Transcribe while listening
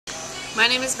My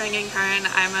name is Megan Curran.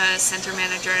 I'm a center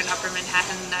manager in Upper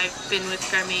Manhattan. I've been with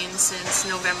Grameen since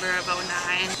November of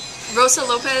 '09. Rosa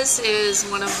Lopez is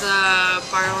one of the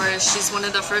borrowers. She's one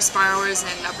of the first borrowers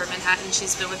in Upper Manhattan.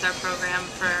 She's been with our program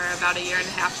for about a year and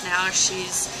a half now.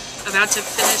 She's about to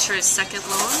finish her second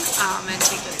loan and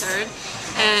take the third.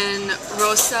 And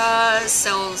Rosa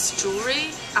sells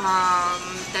jewelry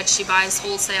that she buys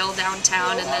wholesale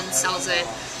downtown and then sells it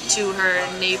to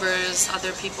her neighbors,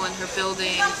 other people in her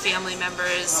building, family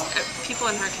members, people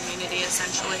in her community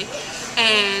essentially.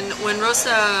 And when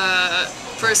Rosa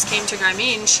first came to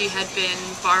Grameen, she had been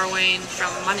borrowing from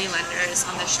moneylenders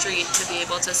on the street to be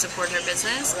able to support her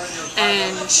business,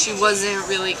 and she wasn't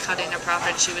really cutting a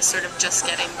profit. She was sort of just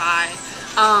getting by.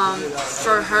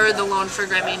 For her, the loan for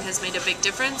Grameen has made a big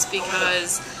difference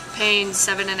because paying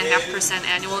 7.5%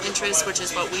 annual interest, which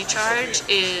is what we charge,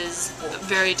 is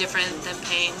very different than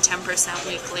paying 10%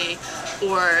 weekly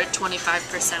or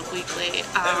 25% weekly,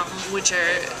 which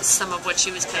are some of what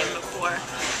she was paying before.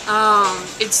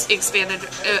 It's expanded,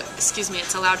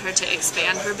 it's allowed her to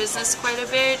expand her business quite a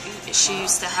bit. She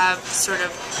used to have sort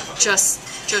of just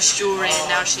jewelry, and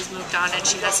now she's moved on and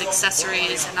she has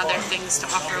accessories and other things to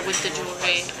offer with the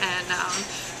jewelry, and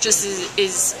just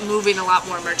is moving a lot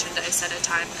more merchandise at a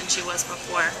time than she was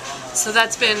before. So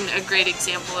that's been a great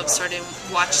example of sort of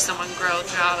watch someone grow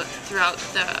throughout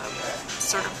the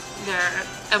sort of their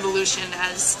evolution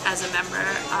as a member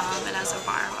and as a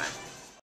borrower.